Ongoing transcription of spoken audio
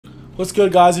What's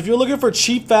good, guys? If you're looking for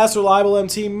cheap, fast, reliable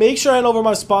MT, make sure to head over to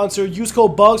my sponsor. Use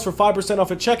code BUGS for 5% off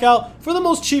at checkout for the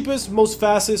most cheapest, most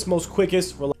fastest, most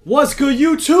quickest. What's good,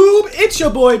 YouTube? It's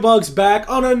your boy Bugs back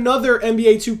on another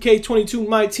NBA 2K22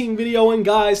 Myteam video. And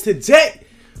guys, today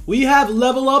we have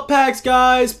level up packs,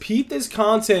 guys. Peep this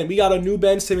content. We got a new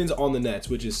Ben Simmons on the Nets,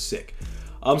 which is sick.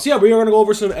 So yeah, we are going to go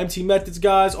over some MT methods,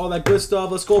 guys, all that good stuff.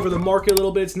 Let's go over the market a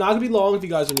little bit. It's not going to be long. If you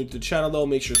guys are new to the channel, though,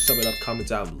 make sure to sub it up, comment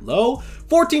down below.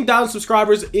 14,000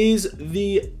 subscribers is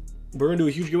the... We're going to do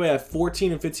a huge giveaway at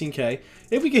 14 and 15K.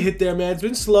 If we can hit there, man. It's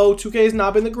been slow. 2K has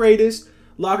not been the greatest.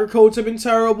 Locker codes have been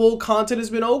terrible. Content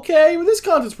has been okay, but this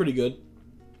content's pretty good.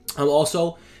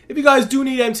 Also, if you guys do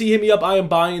need MT, hit me up. I am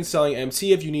buying and selling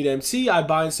MT. If you need MT, I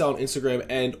buy and sell on Instagram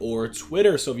and or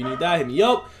Twitter. So if you need that, hit me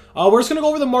up. We're just going to go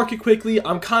over the market quickly.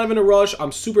 I'm kind of in a rush.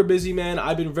 I'm super busy, man.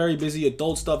 I've been very busy.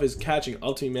 Adult stuff is catching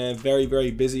up to me, man. Very, very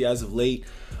busy as of late.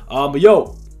 But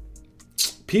yo,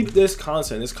 peep this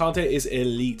content. This content is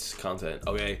elite content,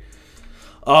 okay?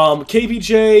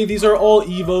 KPJ, these are all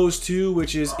Evos too,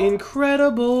 which is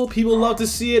incredible. People love to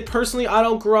see it. Personally, I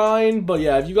don't grind. But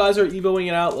yeah, if you guys are Evoing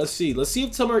it out, let's see. Let's see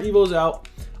if some are Evos out.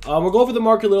 We'll go over the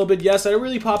market a little bit. Yes, I don't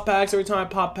really pop packs. Every time I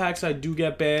pop packs, I do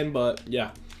get banned. But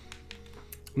yeah.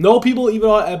 No people even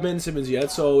at Ben Simmons yet,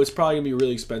 so it's probably going to be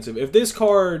really expensive. If this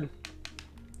card...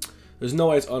 There's no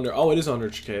way it's under... Oh, it is under.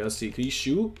 Okay, let's see. Can he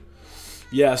shoot?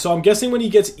 Yeah, so I'm guessing when he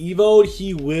gets Evo'd,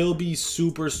 he will be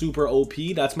super, super OP.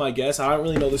 That's my guess. I don't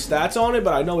really know the stats on it,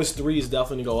 but I know his 3 is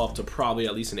definitely going to go up to probably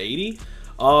at least an 80.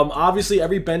 Obviously,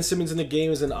 every Ben Simmons in the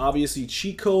game is an obviously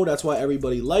cheat code. That's why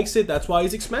everybody likes it. That's why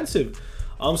he's expensive.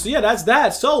 So yeah, that's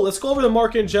that. So let's go over the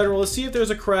market in general. Let's see if there's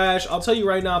a crash. I'll tell you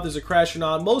right now if there's a crash or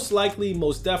not. Most likely,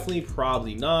 most definitely,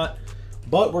 probably not.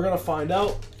 But we're gonna find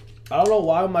out. I don't know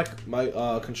why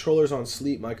my controller's on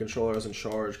sleep. My controller isn't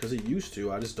charged because it used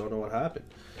to. I just don't know what happened.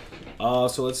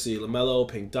 So let's see. LaMelo,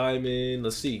 Pink Diamond.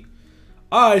 Let's see.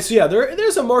 All right. So yeah,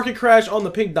 there's a market crash on the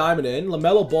Pink Diamond end.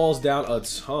 LaMelo balls down a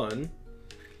ton.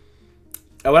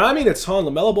 And when I mean a ton,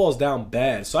 LaMelo balls down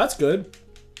bad. So that's good.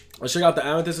 Let's check out the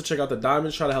Amethyst, let's check out the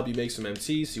Diamonds, try to help you make some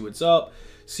MT, see what's up,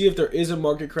 see if there is a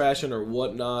market crashing or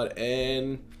whatnot.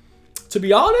 And to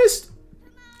be honest,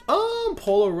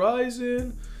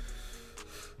 Polarizing.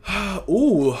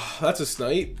 Ooh, that's a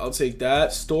snipe. I'll take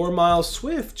that. Store Miles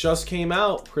Swift just came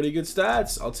out. Pretty good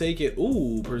stats. I'll take it.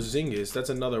 Ooh, Porzingis.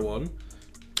 That's another one.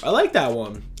 I like that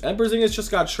one. And Porzingis just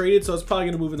got traded, so it's probably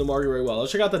going to move in the market very well.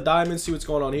 Let's check out the Diamonds, see what's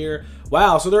going on here.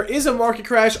 Wow, so there is a market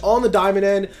crash on the Diamond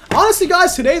end. Honestly,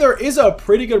 guys, today there is a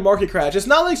pretty good market crash. It's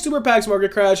not like Super Packs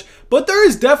market crash, but there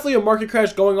is definitely a market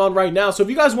crash going on right now. So if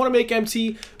you guys want to make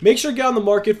MT, make sure to get on the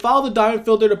market. Follow the Diamond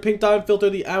filter, the Pink Diamond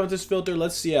filter, the Amethyst filter.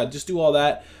 Let's see, yeah, just do all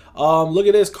that. Look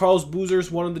at this. Carl's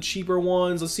Boozer's one of the cheaper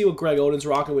ones. Let's see what Greg Oden's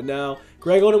rocking with now.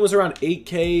 Greg Oden was around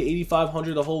 8K,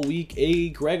 8,500 the whole week.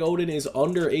 Greg Oden is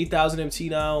under 8,000 MT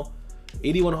now.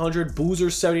 8,100.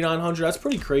 Boozer 7,900. That's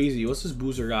pretty crazy. What's this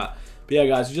Boozer got? But yeah,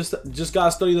 guys, just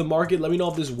gotta study the market. Let me know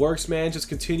if this works, man. Just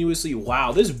continuously.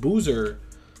 Wow, this Boozer.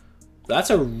 That's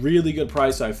a really good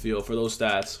price, I feel, for those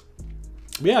stats.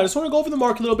 But yeah, I just want to go over the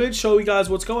market a little bit, show you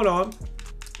guys what's going on,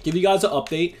 give you guys an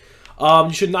update.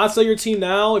 You should not sell your team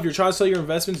now. If you're trying to sell your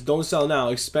investments, don't sell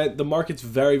now. The market's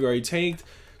very, very tanked.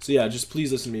 So yeah, just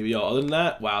please listen to me. Yo, other than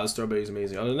that, wow, this strawberry is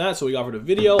amazing. Other than that, so we got for the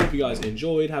video. Hope you guys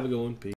enjoyed. Have a good one. Peace.